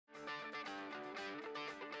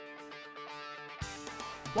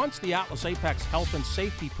Once the Atlas Apex health and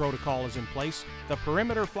safety protocol is in place, the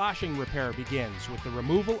perimeter flashing repair begins with the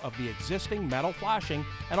removal of the existing metal flashing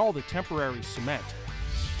and all the temporary cement.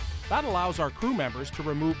 That allows our crew members to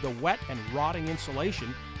remove the wet and rotting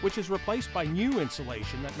insulation, which is replaced by new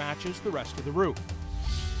insulation that matches the rest of the roof.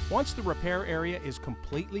 Once the repair area is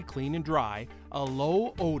completely clean and dry, a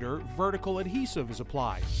low-odor vertical adhesive is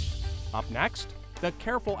applied. Up next, the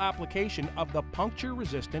careful application of the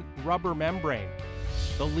puncture-resistant rubber membrane.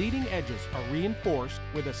 The leading edges are reinforced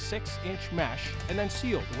with a 6-inch mesh and then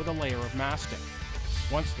sealed with a layer of mastic.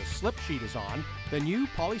 Once the slip sheet is on, the new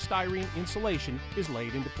polystyrene insulation is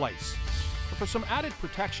laid into place. But for some added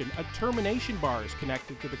protection, a termination bar is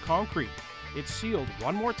connected to the concrete. It's sealed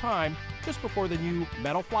one more time just before the new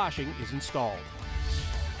metal flashing is installed.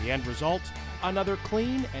 The end result, another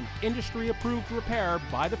clean and industry-approved repair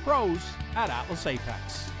by the pros at Atlas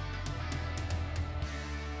Apex.